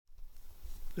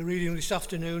The reading this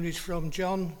afternoon is from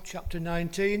John chapter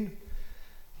 19,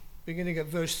 beginning at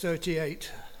verse 38.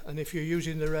 And if you're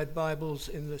using the red Bibles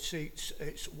in the seats,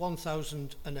 it's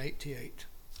 1088.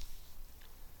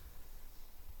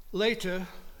 Later,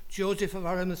 Joseph of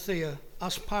Arimathea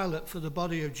asked Pilate for the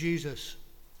body of Jesus.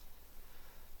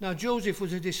 Now Joseph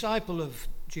was a disciple of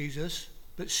Jesus,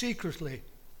 but secretly,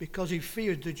 because he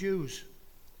feared the Jews.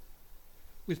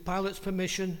 With Pilate's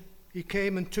permission, he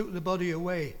came and took the body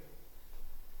away.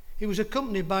 He was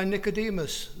accompanied by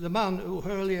Nicodemus, the man who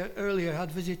earlier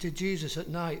had visited Jesus at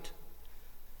night.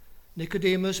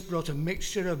 Nicodemus brought a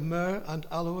mixture of myrrh and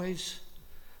aloes,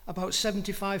 about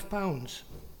 75 pounds.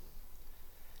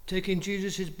 Taking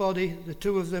Jesus' body, the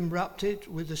two of them wrapped it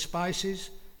with the spices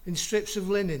in strips of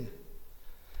linen.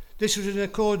 This was in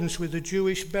accordance with the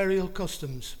Jewish burial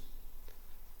customs.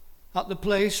 At the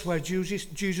place where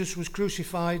Jesus was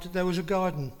crucified, there was a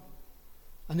garden,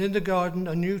 and in the garden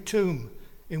a new tomb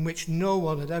in which no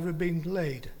one had ever been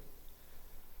laid.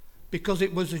 Because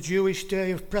it was a Jewish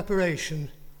day of preparation,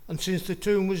 and since the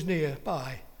tomb was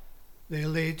nearby, they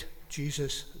laid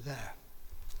Jesus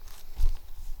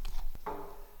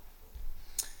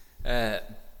there.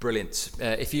 Brilliant.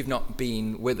 If you've not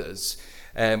been with us,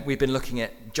 we've been looking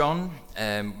at John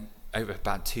over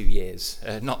about 2 years,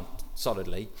 not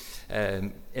solidly,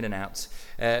 in and out.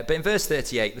 But in verse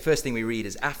 38, the first thing we read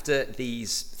is, after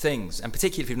these things, and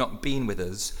particularly if you've not been with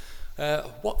us,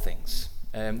 what things?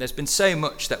 There's been so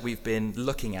much that we've been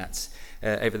looking at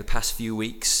over the past few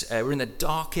weeks. We're in the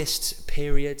darkest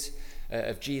period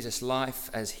of Jesus' life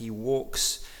as he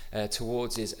walks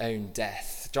towards his own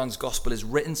death. John's gospel is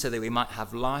written so that we might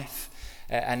have life.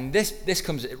 And this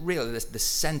comes really the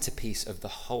centerpiece of the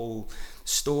whole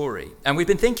story. And we've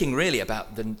been thinking really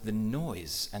about the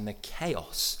noise and the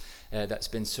chaos that's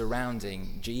been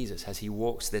surrounding Jesus as he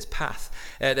walks this path.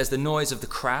 There's the noise of the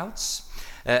crowds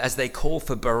as they call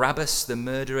for Barabbas, the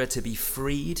murderer, to be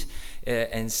freed.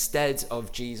 Instead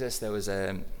of Jesus, there was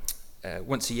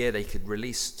once a year they could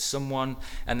release someone,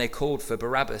 and they called for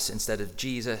Barabbas instead of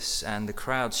Jesus, and the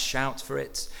crowds shout for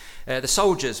it. The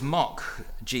soldiers mock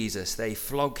Jesus, they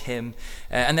flog him,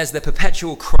 and there's the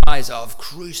perpetual cries of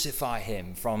 "crucify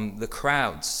him" from the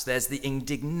crowds. There's the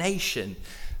indignation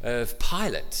of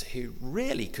Pilate, who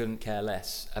really couldn't care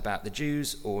less about the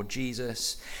Jews or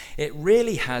Jesus. It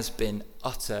really has been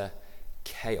utter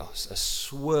chaos, a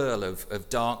swirl of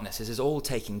darkness. This is all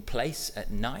taking place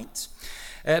at night.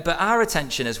 But our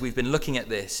attention, as we've been looking at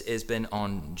this, has been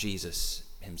on Jesus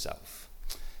himself.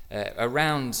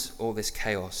 Around all this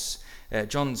chaos,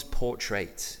 John's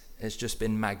portrait has just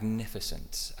been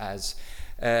magnificent as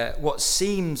what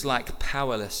seems like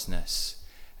powerlessness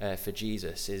for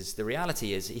Jesus is the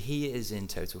reality is he is in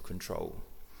total control.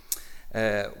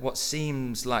 What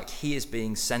seems like he is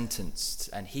being sentenced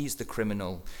and he's the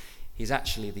criminal, he's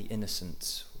actually the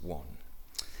innocent one.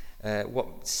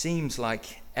 What seems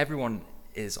like everyone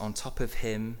is on top of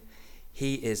him,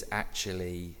 he is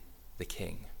actually the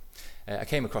king. I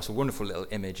came across a wonderful little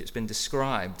image. It's been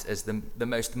described as the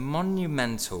most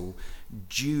monumental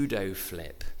judo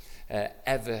flip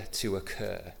ever to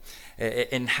occur,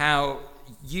 in how,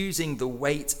 using the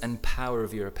weight and power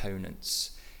of your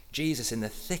opponents, Jesus, in the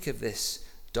thick of this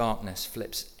darkness,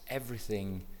 flips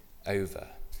everything over,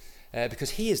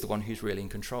 because he is the one who's really in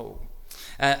control.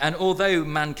 And although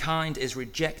mankind is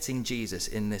rejecting Jesus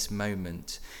in this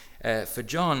moment, for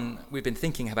John, we've been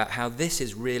thinking about how this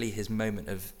is really his moment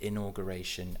of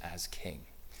inauguration as king.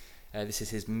 This is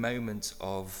his moment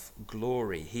of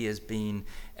glory. He has been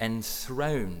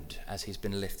enthroned as he's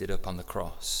been lifted up on the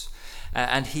cross.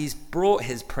 And he's brought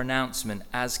his pronouncement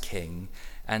as king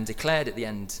and declared at the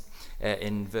end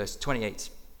in verse 28,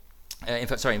 in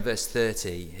verse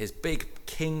 30, his big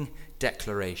king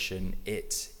declaration,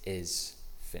 "It is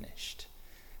finished."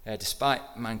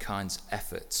 Despite mankind's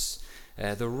efforts,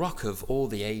 the rock of all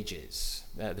the ages,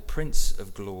 the Prince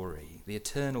of Glory, the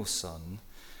eternal Son,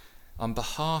 on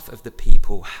behalf of the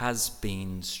people has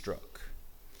been struck,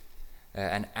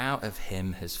 and out of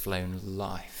him has flown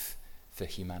life for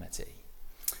humanity.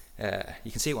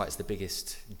 You can see why it's the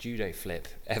biggest judo flip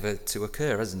ever to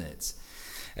occur, hasn't it?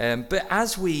 But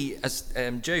as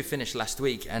Joe finished last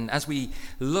week, and as we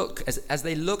look, as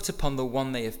they looked upon the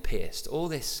one they have pierced, all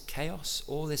this chaos,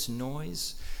 all this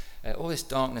noise, all this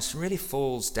darkness really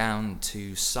falls down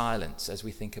to silence as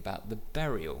we think about the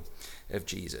burial of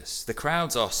Jesus. The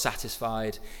crowds are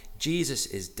satisfied, Jesus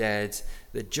is dead,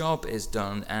 the job is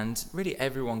done, and really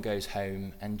everyone goes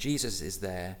home, and Jesus is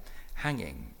there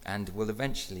hanging and will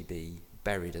eventually be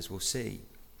buried, as we'll see.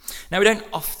 Now, we don't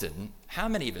often, how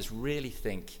many of us really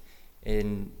think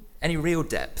in any real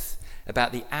depth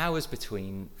about the hours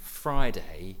between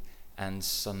Friday and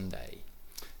Sunday.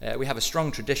 We have a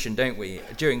strong tradition, don't we,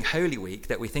 during Holy Week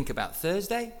that we think about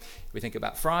Thursday, we think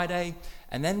about Friday,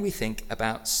 and then we think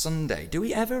about Sunday. Do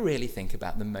we ever really think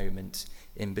about the moment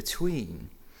in between?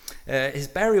 His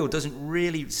burial doesn't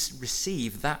really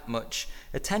receive that much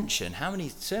attention. How many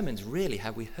sermons really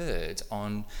have we heard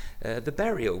on the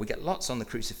burial? We get lots on the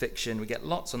crucifixion, we get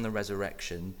lots on the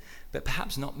resurrection, but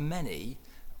perhaps not many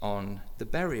on the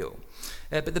burial.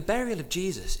 But the burial of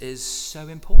Jesus is so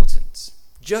important,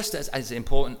 just as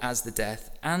important as the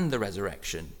death and the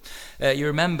resurrection. You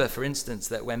remember, for instance,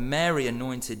 that when Mary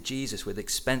anointed Jesus with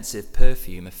expensive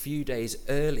perfume a few days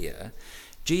earlier,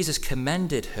 Jesus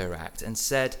commended her act and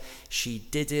said, "She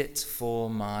did it for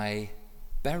my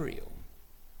burial."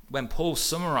 When Paul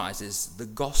summarizes the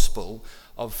gospel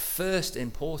of first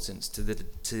importance to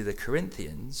the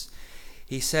Corinthians,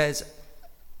 he says,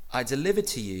 "I delivered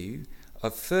to you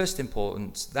of first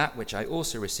importance that which I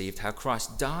also received, how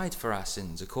Christ died for our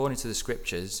sins according to the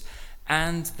Scriptures,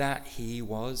 and that he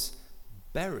was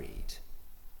buried,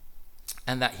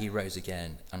 and that he rose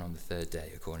again and on the third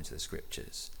day according to the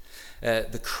Scriptures."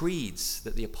 The creeds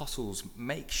that the apostles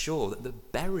make sure that the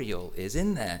burial is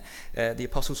in there. The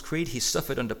Apostles' Creed, he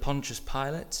suffered under Pontius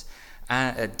Pilate,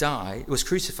 was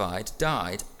crucified,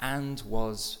 died, and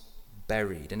was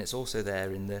buried. And it's also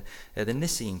there in the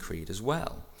Nicene Creed as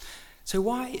well. So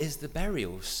why is the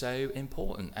burial so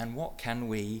important, and what can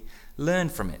we learn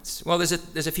from it? Well, there's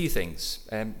a few things.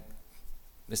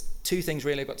 There's two things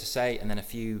really I've got to say, and then a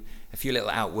few little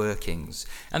outworkings.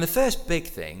 And the first big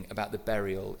thing about the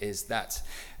burial is that,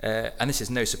 and this is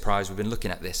no surprise, we've been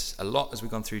looking at this a lot as we've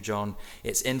gone through John,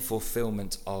 it's in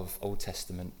fulfillment of Old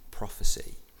Testament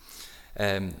prophecy.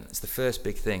 It's the first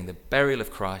big thing. The burial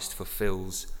of Christ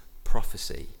fulfills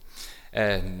prophecy.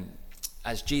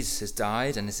 As Jesus has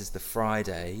died, and this is the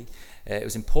Friday, it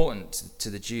was important to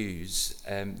the Jews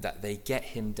that they get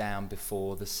him down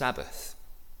before the Sabbath.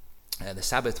 The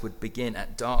Sabbath would begin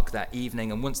at dark that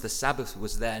evening, and once the Sabbath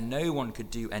was there, no one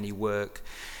could do any work,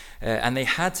 and they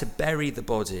had to bury the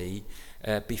body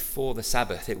before the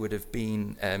Sabbath. It would have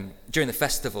been, during the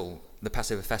festival, the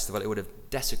Passover festival, it would have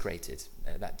desecrated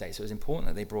that day, so it was important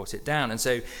that they brought it down. And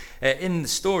so in the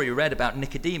story, we read about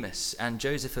Nicodemus and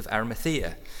Joseph of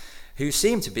Arimathea, who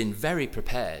seemed to have been very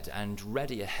prepared and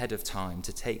ready ahead of time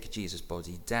to take Jesus'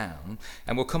 body down.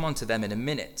 And we'll come on to them in a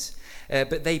minute.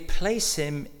 But they place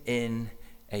him in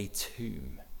a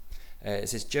tomb. It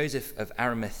says Joseph of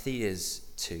Arimathea's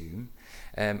tomb.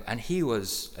 And he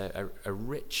was a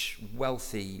rich,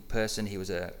 wealthy person. He was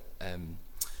a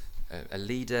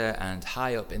leader and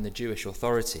high up in the Jewish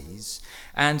authorities.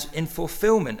 And in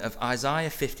fulfillment of Isaiah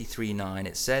 53:9,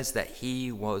 it says that he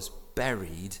was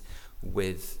buried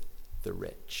with the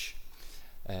rich.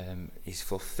 He's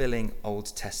fulfilling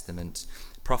Old Testament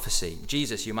prophecy.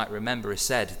 Jesus, you might remember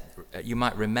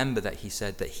that he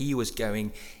said that he was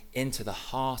going into the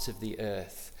heart of the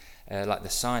earth, like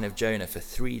the sign of Jonah, for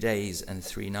 3 days and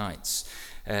 3 nights.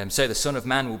 So the Son of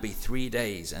Man will be 3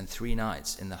 days and 3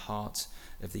 nights in the heart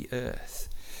of the earth.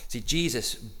 See,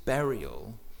 Jesus'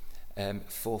 burial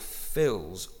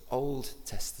fulfills Old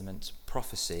Testament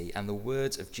prophecy and the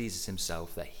words of Jesus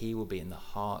himself that he will be in the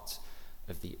heart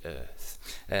of the earth.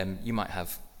 You might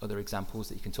have other examples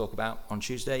that you can talk about on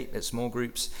Tuesday at small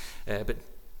groups, but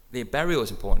the burial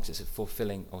is important because it's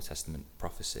fulfilling Old Testament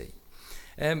prophecy.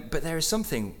 But there is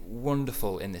something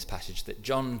wonderful in this passage that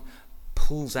John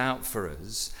pulls out for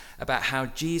us about how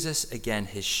Jesus, again,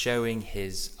 is showing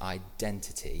his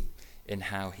identity in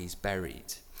how he's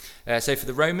buried. So for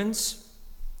the Romans,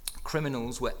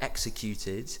 criminals were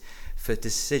executed for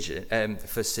sedition.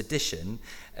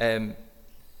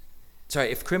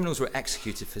 If criminals were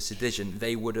executed for sedition,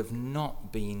 they would have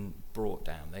not been brought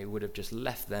down. They would have just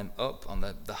left them up on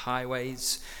the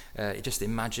highways. Just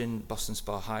imagine Boston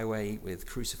Spa Highway with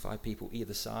crucified people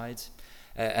either side.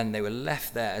 And they were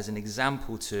left there as an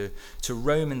example to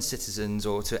Roman citizens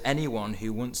or to anyone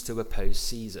who wants to oppose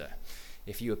Caesar.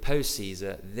 If you oppose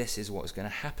Caesar, this is what's going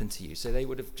to happen to you. So they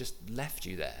would have just left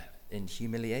you there in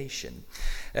humiliation.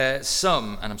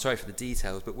 Some, and I'm sorry for the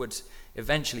details, but would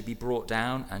eventually be brought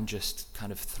down and just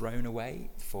kind of thrown away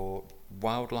for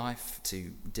wildlife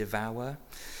to devour.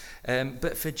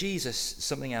 But for Jesus,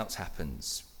 something else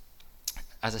happens.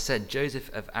 As I said,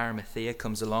 Joseph of Arimathea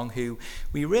comes along, who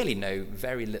we really know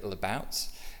very little about.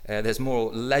 There's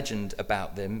more legend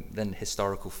about them than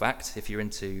historical fact. If you're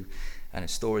into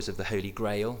stories of the Holy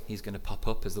Grail, he's going to pop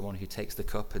up as the one who takes the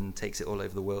cup and takes it all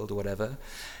over the world or whatever.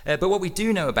 But what we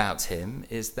do know about him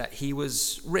is that he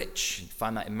was rich. You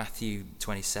find that in Matthew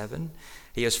 27.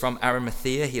 He was from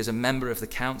Arimathea. He was a member of the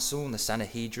council and the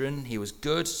Sanhedrin. He was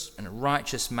good and a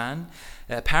righteous man.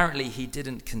 Apparently, he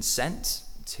didn't consent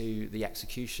to the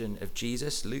execution of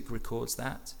Jesus. Luke records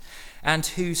that. And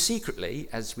who secretly,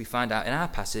 as we find out in our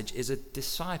passage, is a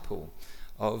disciple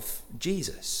of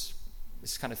Jesus.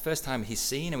 It's kind of the first time he's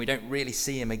seen, and we don't really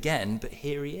see him again, but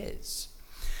here he is.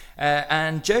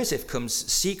 And Joseph comes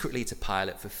secretly to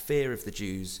Pilate for fear of the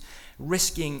Jews,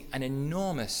 risking an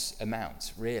enormous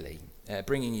amount, really,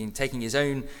 taking his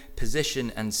own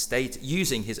position and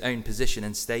using his own position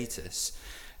and status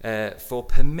for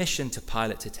permission to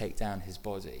Pilate to take down his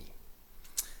body.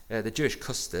 The Jewish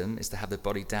custom is to have the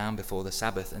body down before the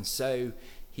Sabbath, and so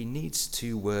he needs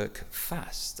to work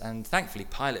fast. And thankfully,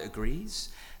 Pilate agrees.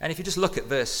 And if you just look at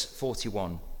verse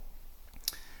 41,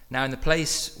 now in the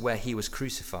place where he was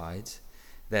crucified,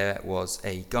 there was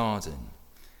a garden,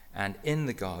 and in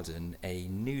the garden a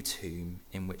new tomb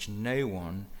in which no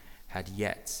one had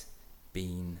yet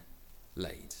been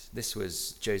laid. This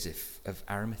was Joseph of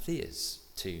Arimathea's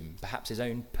tomb, perhaps his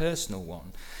own personal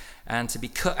one. And to be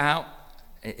cut out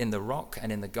in the rock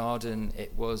and in the garden,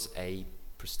 it was a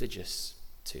prestigious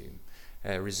tomb,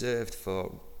 reserved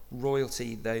for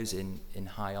royalty, those in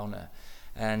high honour.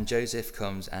 And Joseph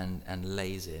comes and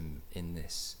lays him in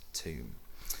this tomb.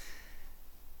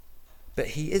 But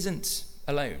he isn't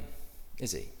alone,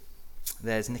 is he?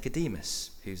 There's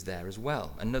Nicodemus, who's there as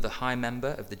well, another high member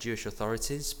of the Jewish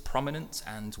authorities, prominent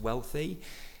and wealthy.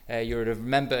 You would have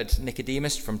remembered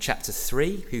Nicodemus from chapter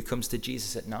 3, who comes to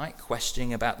Jesus at night,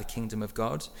 questioning about the kingdom of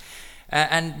God.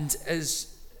 And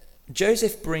as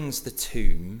Joseph brings the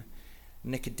tomb,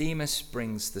 Nicodemus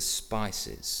brings the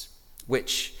spices,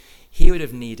 which he would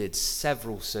have needed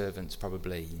several servants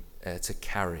probably to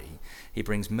carry. He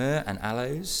brings myrrh and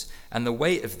aloes, and the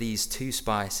weight of these two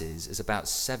spices is about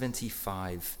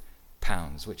 75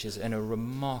 pounds, which is a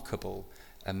remarkable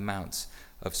amount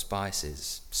of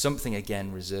spices, something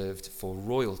again reserved for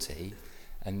royalty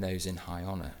and those in high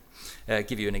honour.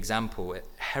 Give you an example. At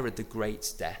Herod the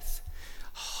Great's death,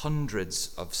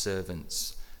 hundreds of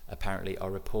servants apparently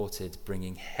are reported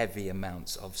bringing heavy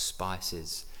amounts of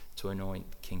spices to anoint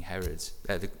King Herod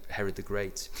the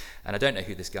Great. And I don't know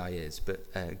who this guy is,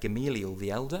 but Gamaliel the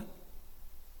Elder.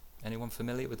 Anyone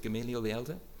familiar with Gamaliel the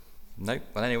Elder? No?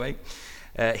 Well, anyway,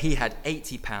 he had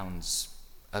 80 pounds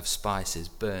of spices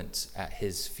burnt at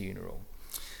his funeral.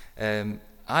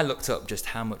 I looked up just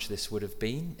how much this would have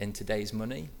been in today's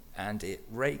money, and it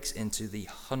rakes into the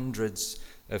hundreds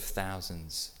of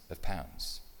thousands of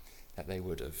pounds that they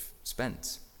would have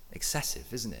spent. Excessive,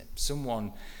 isn't it?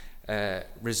 Someone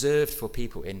reserved for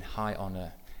people in high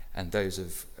honour and those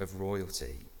of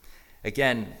royalty.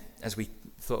 Again, as we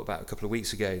thought about a couple of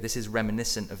weeks ago, this is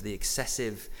reminiscent of the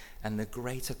excessive and the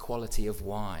greater quality of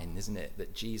wine, isn't it,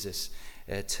 that Jesus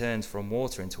turns from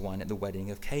water into wine at the wedding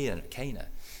of Cana.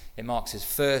 It marks his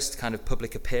first kind of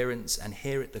public appearance, and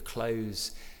here at the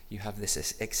close you have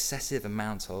this excessive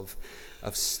amount of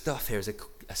stuff. Here is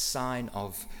a sign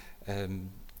of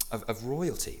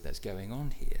royalty that's going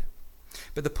on here.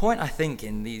 But the point, I think,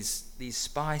 in these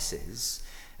spices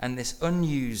and this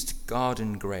unused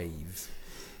garden grave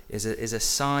is a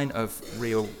sign of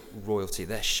real royalty.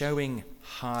 They're showing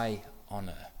high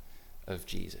honour of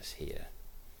Jesus here.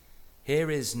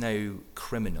 Here is no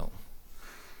criminal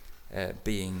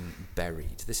being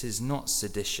buried. This is not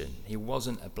sedition. He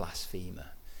wasn't a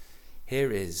blasphemer.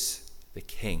 Here is the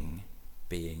king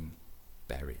being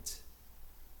buried.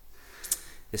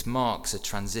 This marks a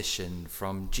transition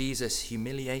from Jesus'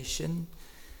 humiliation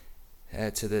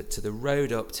to the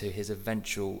road up to his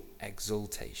eventual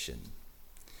exaltation.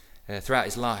 Throughout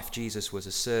his life, Jesus was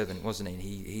a servant, wasn't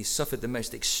he? He suffered the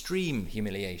most extreme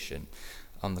humiliation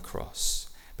on the cross.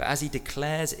 But as he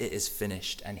declares it is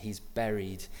finished and he's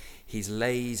buried, he's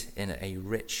laid in a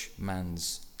rich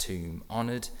man's tomb,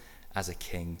 honoured as a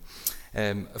king.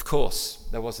 Of course,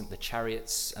 there wasn't the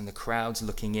chariots and the crowds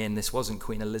looking in. This wasn't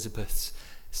Queen Elizabeth's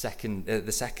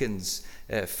second's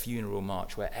funeral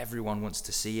march where everyone wants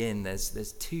to see in.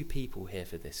 There's two people here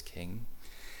for this king.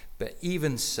 But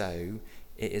even so,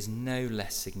 it is no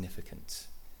less significant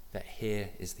that here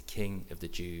is the King of the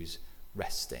Jews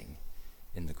resting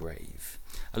in the grave.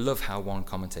 I love how one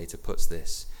commentator puts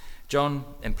this. John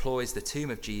employs the tomb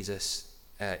of Jesus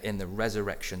in the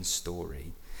resurrection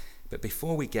story. But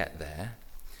before we get there,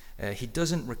 he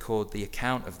doesn't record the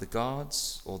account of the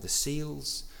guards or the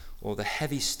seals or the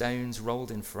heavy stones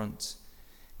rolled in front.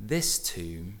 This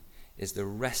tomb is the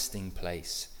resting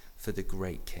place for the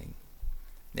great king.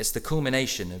 It's the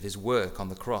culmination of his work on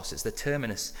the cross. It's the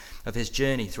terminus of his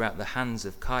journey throughout the hands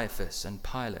of Caiaphas and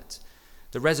Pilate.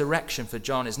 The resurrection for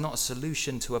John is not a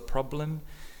solution to a problem,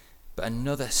 but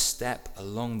another step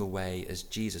along the way as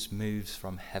Jesus moves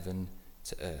from heaven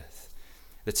to earth.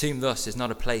 The tomb thus is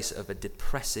not a place of a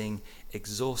depressing,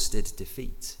 exhausted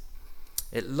defeat.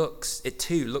 It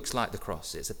too looks like the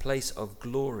cross. It's a place of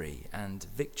glory and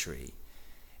victory.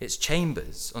 Its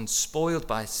chambers, unspoiled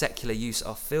by secular use,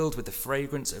 are filled with the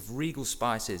fragrance of regal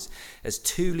spices as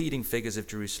two leading figures of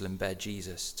Jerusalem bear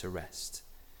Jesus to rest.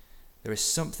 There is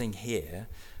something here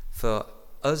for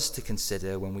us to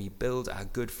consider when we build our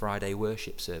Good Friday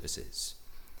worship services.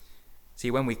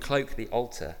 See, when we cloak the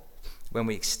altar, when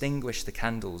we extinguish the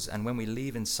candles, and when we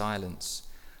leave in silence,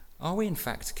 are we in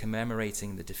fact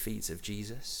commemorating the defeat of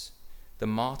Jesus, the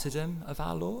martyrdom of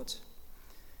our Lord?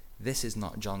 This is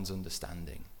not John's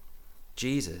understanding.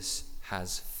 Jesus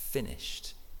has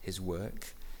finished his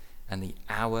work, and the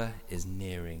hour is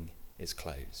nearing its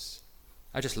close.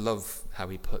 I just love how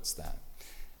he puts that.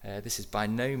 This is by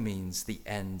no means the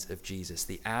end of Jesus.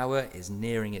 The hour is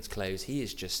nearing its close. He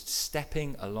is just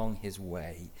stepping along his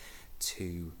way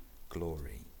to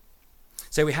glory.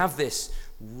 So we have this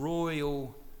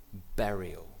royal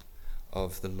burial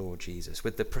of the Lord Jesus,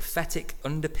 with the prophetic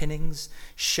underpinnings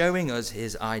showing us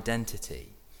his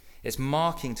identity. It's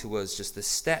marking to us just the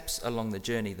steps along the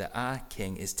journey that our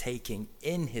King is taking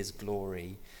in his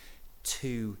glory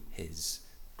to his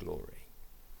glory.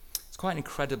 It's quite an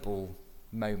incredible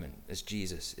moment as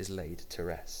Jesus is laid to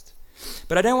rest.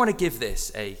 But I don't want to give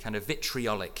this a kind of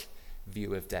vitriolic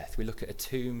view of death. We look at a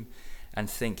tomb and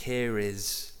think, here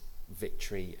is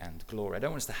victory and glory. I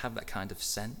don't want us to have that kind of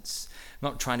sense. I'm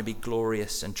not trying to be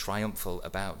glorious and triumphal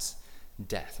about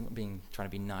death. I'm not trying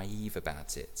to be naive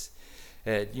about it.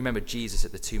 You remember Jesus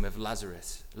at the tomb of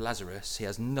Lazarus. He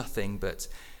has nothing but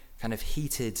kind of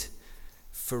heated,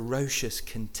 ferocious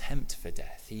contempt for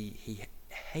death. He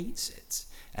hates it,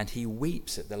 and he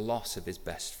weeps at the loss of his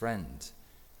best friend.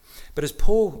 But as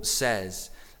Paul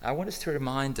says, I want us to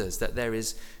remind us that there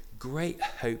is great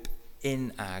hope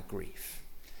in our grief.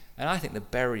 And I think the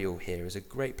burial here is a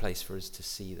great place for us to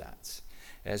see that.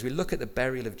 As we look at the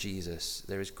burial of Jesus,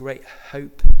 there is great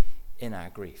hope in our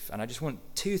grief. And I just want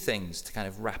two things to kind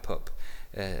of wrap up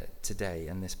today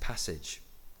in this passage.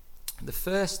 The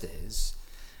first is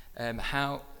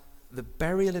how the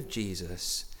burial of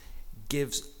Jesus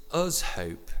gives us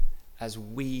hope as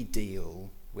we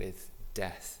deal with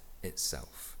death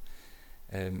itself.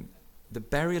 The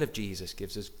burial of Jesus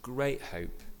gives us great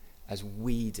hope as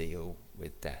we deal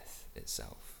with death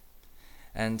itself.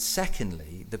 And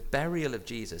secondly, the burial of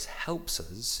Jesus helps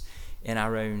us in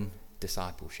our own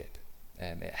discipleship.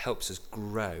 It helps us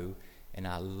grow in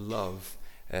our love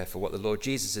for what the Lord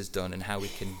Jesus has done and how we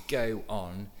can go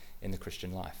on in the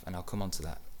Christian life. And I'll come on to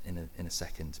that in a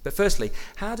second. But firstly,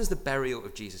 how does the burial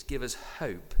of Jesus give us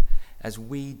hope as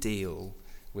we deal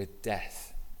with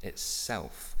death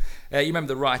itself? You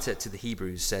remember the writer to the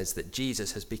Hebrews says that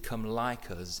Jesus has become like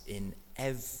us in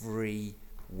every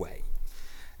way.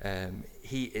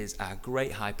 He is our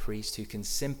great high priest who can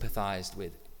sympathize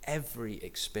with every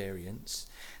experience.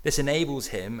 This enables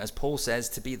him, as Paul says,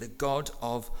 to be the God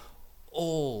of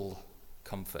all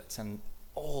comfort and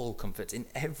all comfort in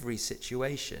every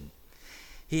situation.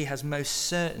 He has most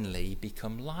certainly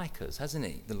become like us, hasn't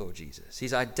he, the Lord Jesus?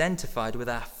 He's identified with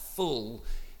our full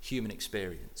human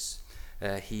experience.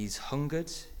 He's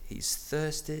hungered, he's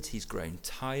thirsted, he's grown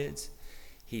tired,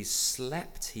 he's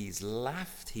slept, he's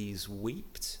laughed, he's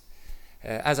wept.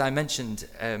 As I mentioned,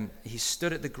 he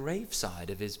stood at the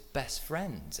graveside of his best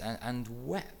friend and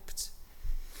wept.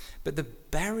 But the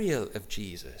burial of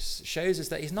Jesus shows us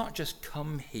that he's not just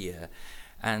come here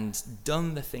and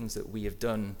done the things that we have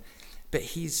done, but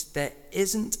there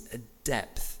isn't a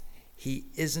depth he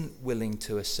isn't willing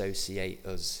to associate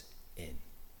us in.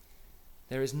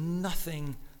 There is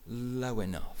nothing low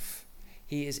enough.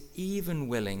 He is even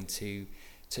willing to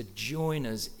join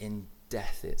us in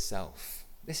death itself.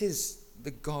 This is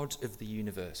the God of the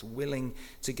universe, willing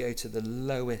to go to the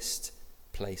lowest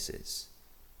places.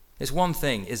 It's one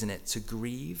thing, isn't it, to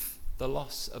grieve the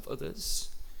loss of others.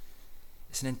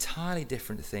 It's an entirely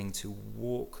different thing to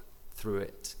walk through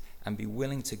it and be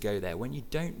willing to go there when you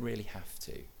don't really have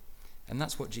to. And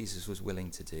that's what Jesus was willing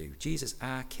to do. Jesus,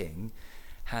 our King,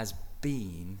 has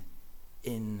been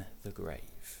in the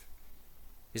grave.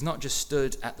 He's not just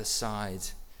stood at the side,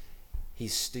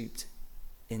 he's stooped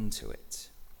into it.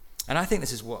 And I think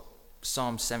this is what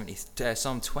Psalm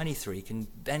 23 can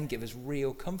then give us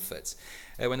real comfort.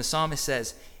 When the psalmist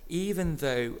says, even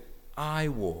though I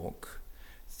walk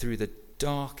through the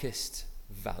darkest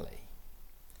valley,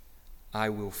 I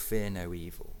will fear no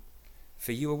evil,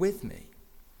 for you are with me.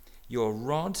 Your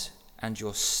rod and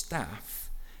your staff,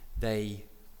 they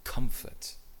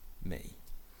comfort me.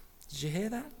 Did you hear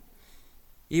that?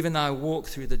 Even though I walk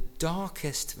through the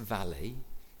darkest valley,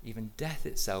 even death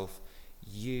itself,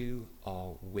 you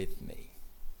are with me.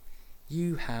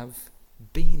 You have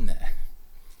been there.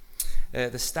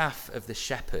 The staff of the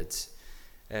shepherd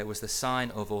was the sign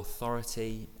of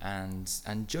authority and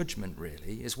judgment,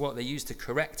 really, is what they used to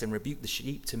correct and rebuke the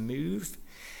sheep to move.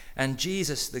 And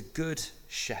Jesus, the good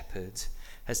shepherd,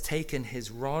 has taken his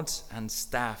rod and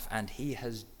staff and he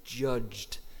has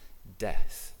judged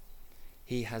death.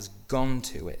 He has gone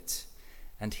to it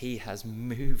and he has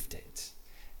moved it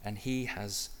and he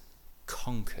has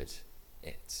conquered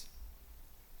it.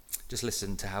 Just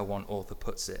listen to how one author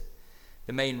puts it.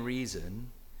 The main reason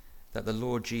that the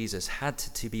Lord Jesus had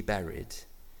to be buried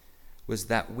was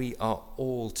that we are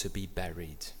all to be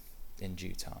buried in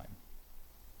due time.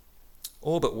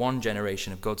 All but one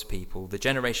generation of God's people, the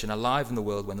generation alive in the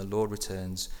world when the Lord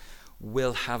returns,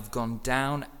 will have gone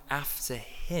down after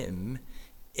him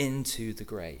into the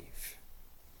grave.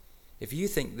 If you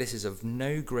think this is of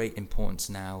no great importance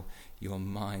now, your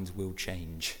mind will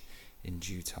change in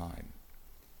due time.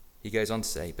 He goes on to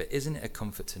say, but isn't it a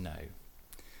comfort to know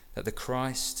that the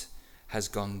Christ has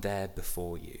gone there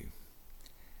before you?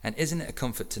 And isn't it a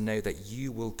comfort to know that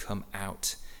you will come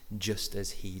out just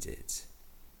as he did?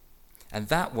 And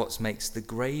that what makes the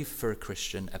grave for a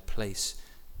Christian a place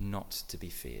not to be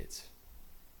feared.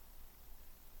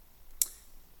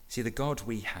 See, the God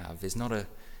we have he's not a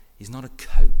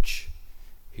coach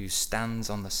who stands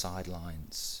on the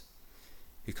sidelines,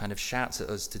 who kind of shouts at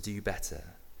us to do better.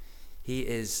 He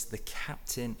is the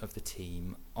captain of the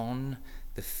team on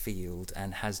the field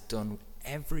and has done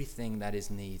everything that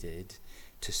is needed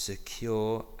to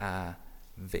secure our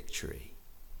victory.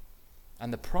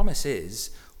 And the promise is,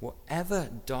 whatever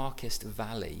darkest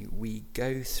valley we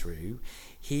go through,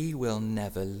 he will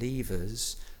never leave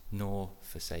us nor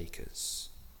forsake us.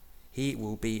 He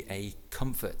will be a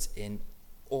comfort in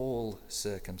all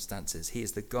circumstances. He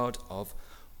is the God of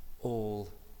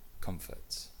all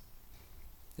comfort.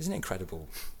 Isn't it incredible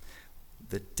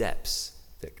the depths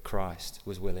that Christ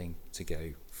was willing to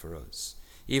go for us?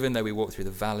 Even though we walk through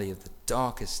the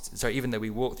darkest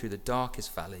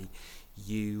valley,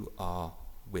 you are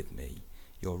with me.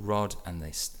 Your rod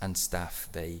and staff,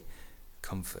 they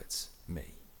comfort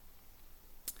me.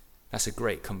 That's a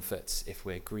great comfort if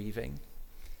we're grieving,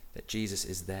 that Jesus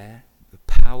is there, the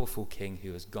powerful King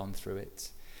who has gone through it.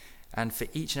 And for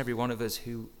each and every one of us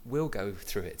who will go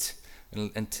through it,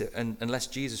 unless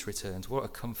Jesus returns, what a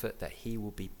comfort that he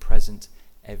will be present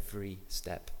every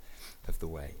step of the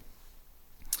way.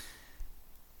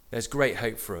 There's great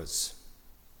hope for us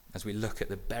as we look at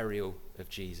the burial of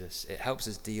Jesus. It helps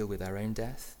us deal with our own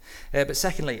death. But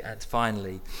secondly and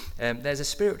finally, there's a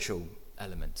spiritual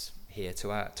element here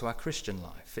to our Christian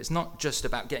life. It's not just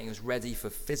about getting us ready for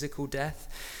physical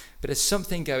death, but there's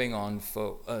something going on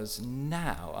for us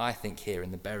now, I think, here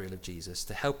in the burial of Jesus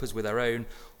to help us with our own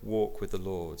walk with the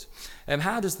Lord.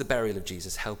 How does the burial of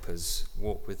Jesus help us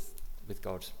walk with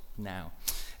God now?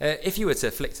 If you were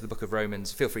to flick to the book of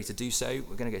Romans, feel free to do so.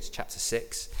 We're going to go to chapter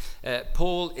 6.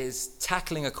 Paul is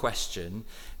tackling a question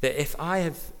that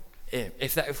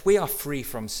if we are free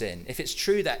from sin, if it's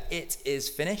true that it is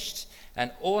finished and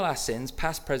all our sins,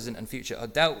 past, present and future, are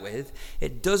dealt with,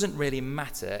 it doesn't really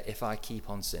matter if I keep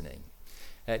on sinning.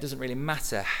 It doesn't really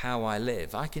matter how I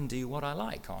live. I can do what I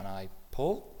like, can't I,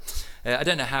 Paul? I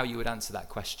don't know how you would answer that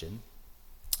question,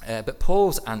 but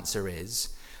Paul's answer is,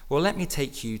 well, let me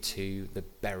take you to the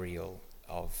burial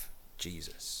of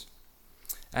Jesus.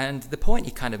 And the point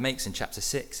he kind of makes in chapter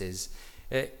 6 is,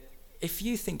 if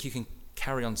you think you can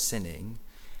carry on sinning,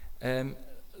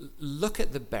 look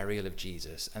at the burial of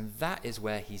Jesus, and that is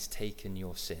where he's taken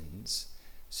your sins.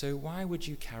 So why would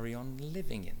you carry on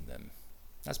living in them?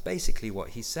 That's basically what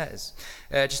he says.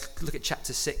 Just look at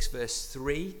chapter 6, verse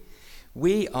 3.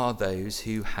 We are those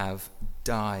who have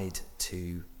died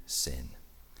to sin.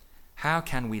 How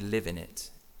can we live in it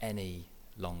any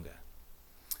longer?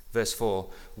 Verse 4,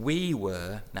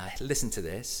 now listen to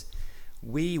this,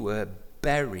 we were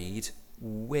buried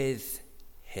with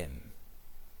him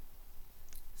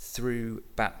through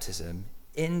baptism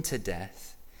into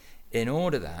death, in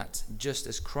order that, just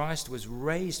as Christ was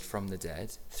raised from the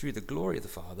dead through the glory of the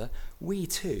Father, we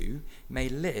too may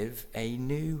live a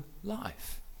new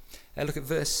life. Look at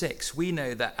verse 6. We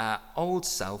know that our old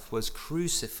self was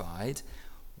crucified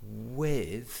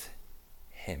with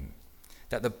him,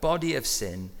 that the body of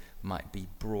sin might be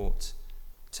brought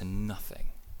to nothing.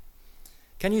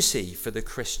 Can you see, for the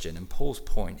Christian, and Paul's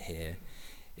point here,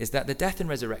 is that the death and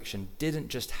resurrection didn't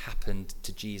just happen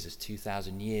to Jesus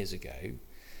 2,000 years ago,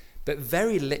 but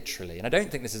very literally, and I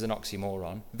don't think this is an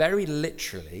oxymoron, very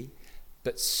literally,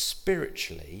 but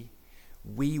spiritually,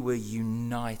 we were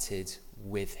united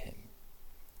with him.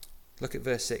 Look at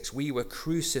verse 6. We were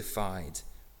crucified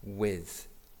with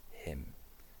him.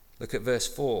 Look at verse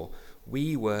 4.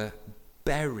 We were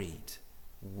buried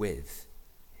with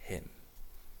him.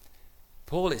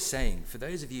 Paul is saying, for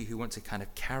those of you who want to kind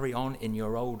of carry on in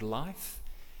your old life,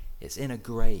 it's in a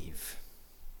grave.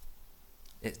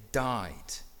 It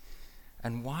died.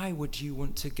 And why would you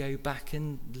want to go back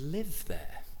and live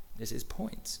there? Is his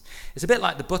point. It's a bit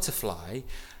like the butterfly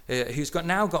who's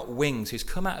now got wings, who's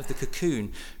come out of the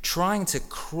cocoon, trying to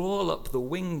crawl up the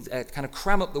wings, kind of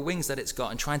cram up the wings that it's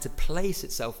got and trying to place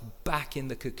itself back in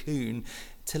the cocoon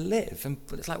to live. And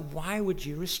it's like, why would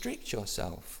you restrict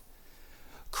yourself?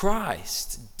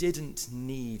 Christ didn't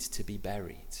need to be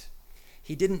buried.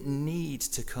 He didn't need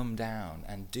to come down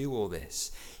and do all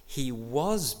this. He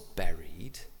was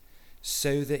buried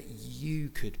so that you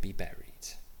could be buried.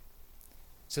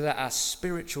 So that our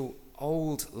spiritual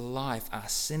old life, our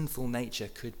sinful nature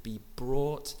could be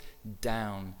brought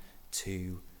down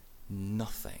to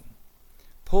nothing.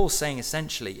 Paul's saying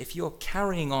essentially, if you're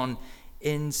carrying on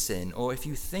in sin, or if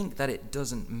you think that it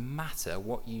doesn't matter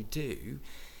what you do,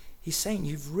 he's saying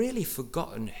you've really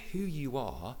forgotten who you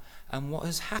are and what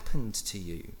has happened to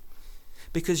you.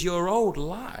 Because your old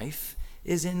life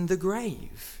is in the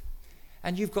grave.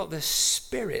 And you've got the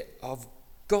Spirit of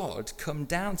God come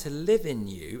down to live in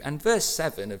you. And verse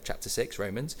 7 of chapter 6,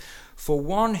 Romans, for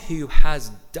one who has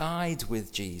died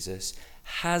with Jesus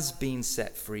has been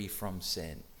set free from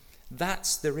sin.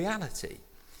 That's the reality.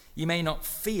 You may not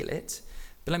feel it,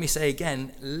 but let me say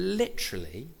again,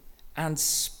 literally and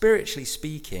spiritually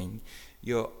speaking,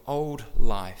 your old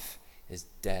life is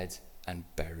dead and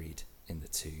buried in the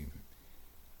tomb.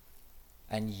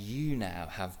 And you now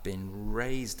have been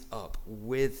raised up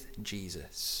with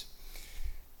Jesus.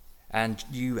 And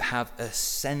you have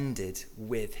ascended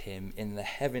with him in the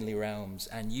heavenly realms,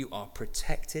 and you are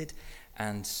protected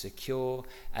and secure,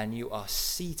 and you are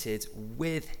seated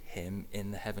with him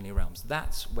in the heavenly realms.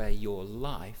 That's where your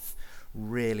life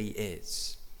really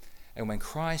is. And when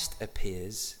Christ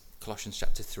appears, Colossians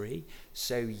chapter 3,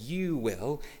 so you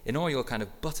will, in all your kind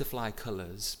of butterfly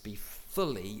colours, be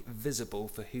fully visible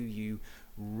for who you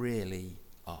really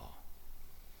are.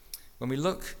 When we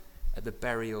look at the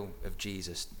burial of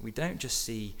Jesus, we don't just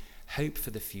see hope for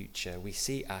the future, we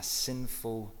see our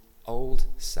sinful old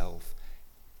self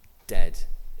dead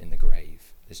in the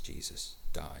grave as Jesus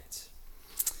died.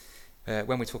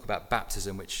 When we talk about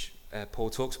baptism, which Paul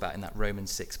talks about in that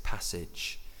Romans 6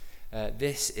 passage,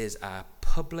 this is our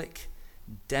public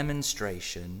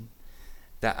demonstration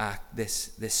that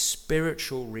this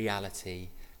spiritual reality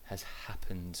has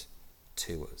happened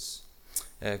to us.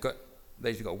 Those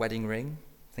who've got a wedding ring,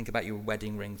 think about your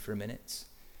wedding ring for a minute.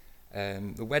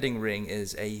 The wedding ring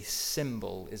is a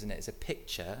symbol, isn't it? It's a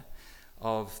picture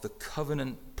of the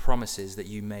covenant promises that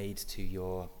you made to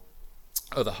your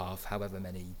other half, however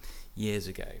many years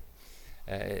ago.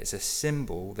 It's a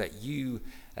symbol that you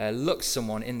looked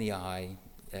someone in the eye,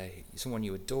 someone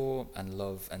you adore and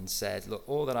love, and said, look,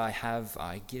 all that I have,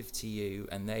 I give to you.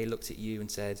 And they looked at you and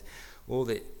said, all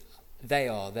that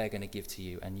they're going to give to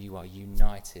you, and you are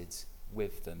united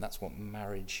with them. That's what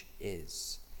marriage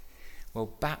is. Well,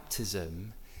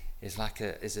 baptism is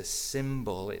a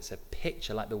symbol, it's a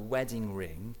picture like the wedding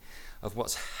ring of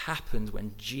what's happened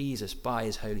when Jesus, by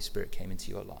his Holy Spirit, came into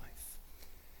your life.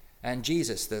 And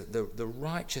Jesus, the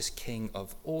righteous King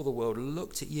of all the world,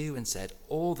 looked at you and said,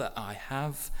 all that I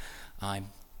have, I'm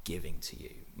giving to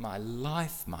you. My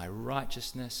life, my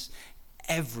righteousness,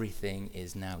 everything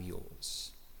is now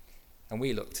yours. And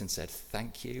we looked and said,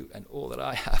 thank you, and all that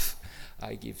I have,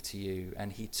 I give to you.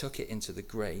 And he took it into the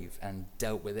grave and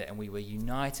dealt with it, and we were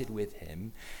united with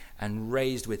him and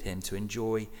raised with him to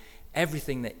enjoy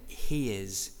everything that he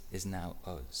is now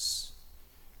us.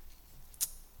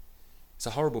 It's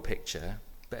a horrible picture,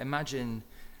 but imagine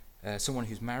someone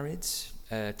who's married,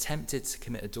 tempted to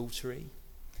commit adultery,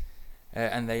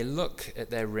 and they look at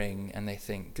their ring and they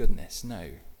think, goodness,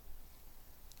 no,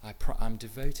 I'm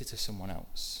devoted to someone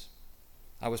else.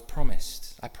 I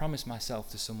promised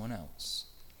myself to someone else.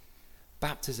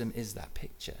 Baptism is that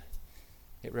picture.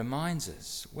 It reminds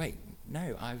us, wait,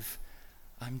 no, I've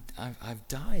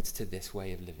died to this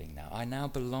way of living now. I now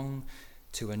belong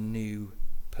to a new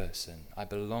person. I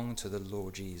belong to the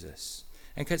Lord Jesus.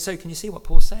 And so can you see what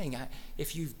Paul's saying?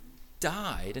 If you've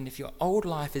died and if your old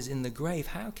life is in the grave,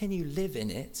 how can you live in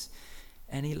it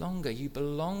any longer? You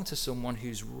belong to someone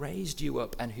who's raised you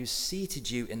up and who's seated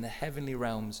you in the heavenly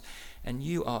realms, and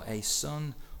you are a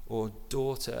son or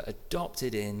daughter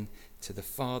adopted in to the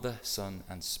Father, Son,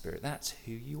 and Spirit. That's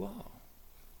who you are.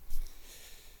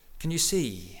 Can you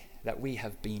see that we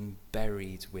have been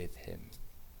buried with him.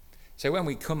 So when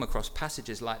we come across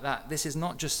passages like that, this is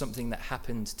not just something that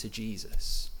happened to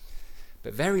Jesus,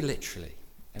 but very literally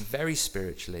and very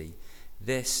spiritually,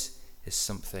 this is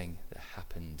something that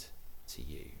happened to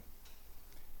you.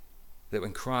 That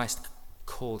when Christ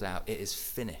called out, "It is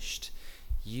finished,"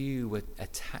 you were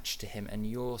attached to him and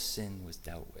your sin was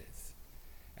dealt with.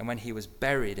 And when he was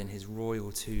buried in his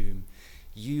royal tomb,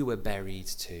 you were buried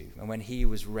too. And when he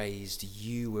was raised,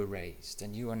 you were raised.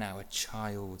 And you are now a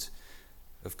child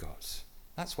of God.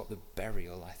 That's what the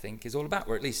burial, I think, is all about,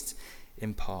 or at least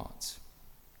in part.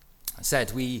 I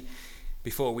said,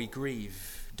 before we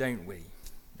grieve, don't we?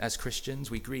 As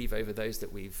Christians, we grieve over those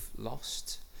that we've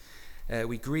lost.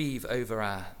 We grieve over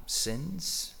our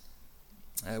sins.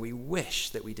 We wish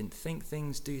that we didn't think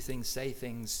things, do things, say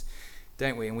things,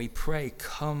 don't we? And we pray,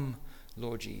 "Come,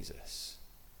 Lord Jesus."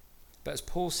 But as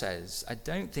Paul says, I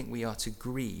don't think we are to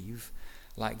grieve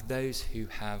like those who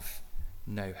have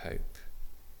no hope.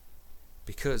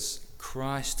 Because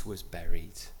Christ was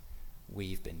buried,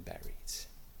 we've been buried.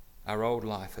 Our old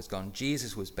life has gone.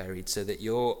 Jesus was buried so that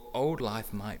your old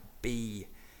life might be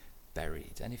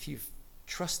buried. And if you're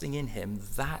trusting in him,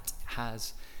 that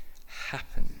has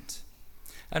happened.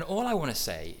 And all I want to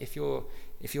say, if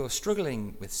you're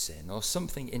struggling with sin or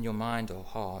something in your mind or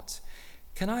heart,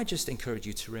 can I just encourage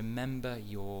you to remember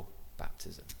your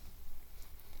baptism?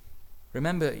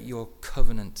 Remember your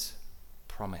covenant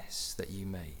promise that you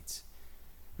made.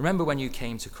 Remember when you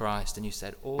came to Christ and you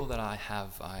said, "All that I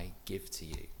have, I give to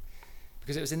you."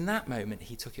 Because it was in that moment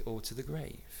he took it all to the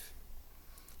grave.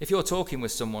 If you're talking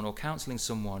with someone or counseling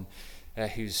someone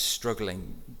who's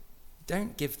struggling,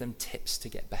 don't give them tips to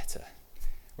get better.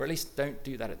 Or at least don't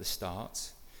do that at the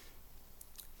start.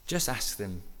 Just ask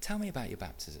them, "Tell me about your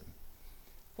baptism.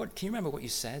 Can you remember what you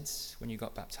said when you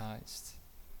got baptized?"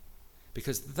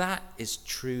 Because that is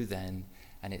true then,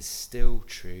 and it's still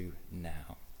true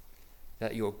now.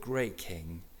 That your great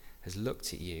King has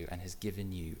looked at you and has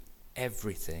given you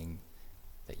everything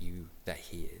that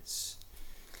he is.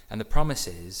 And the promise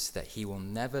is that he will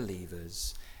never leave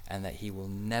us and that he will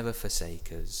never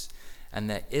forsake us. And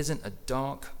there isn't a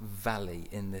dark valley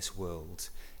in this world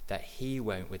that he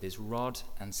won't, with his rod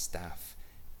and staff,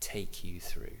 take you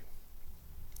through.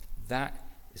 That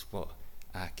is what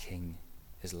our King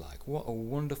is like. What a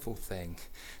wonderful thing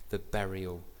the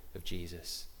burial of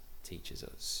Jesus teaches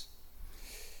us.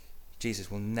 Jesus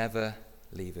will never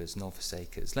leave us nor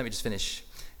forsake us. Let me just finish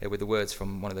with the words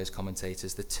from one of those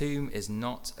commentators. The tomb is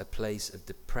not a place of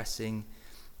depressing,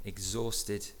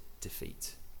 exhausted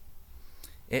defeat.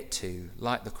 It too,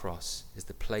 like the cross, is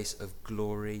the place of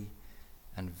glory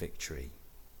and victory.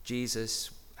 Jesus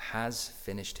has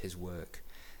finished his work.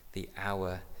 The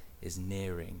hour is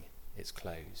nearing its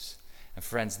close. And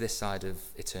friends, this side of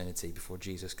eternity before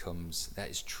Jesus comes, that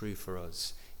is true for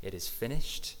us. It is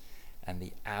finished and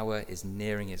the hour is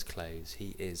nearing its close.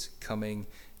 He is coming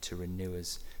to renew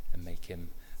us and make him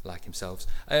like himself.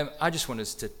 I just want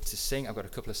us to sing. I've got a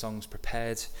couple of songs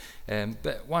prepared,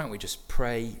 but why don't we just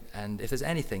pray? And if there's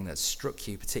anything that struck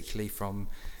you, particularly from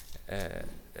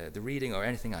the reading or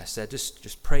anything I said,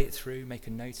 just pray it through, make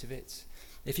a note of it.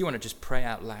 If you want to just pray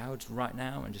out loud right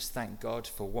now and just thank God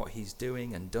for what he's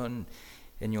doing and done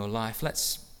in your life,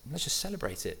 let's just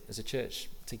celebrate it as a church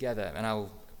together. And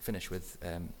I'll finish with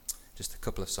just a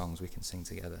couple of songs we can sing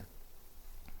together.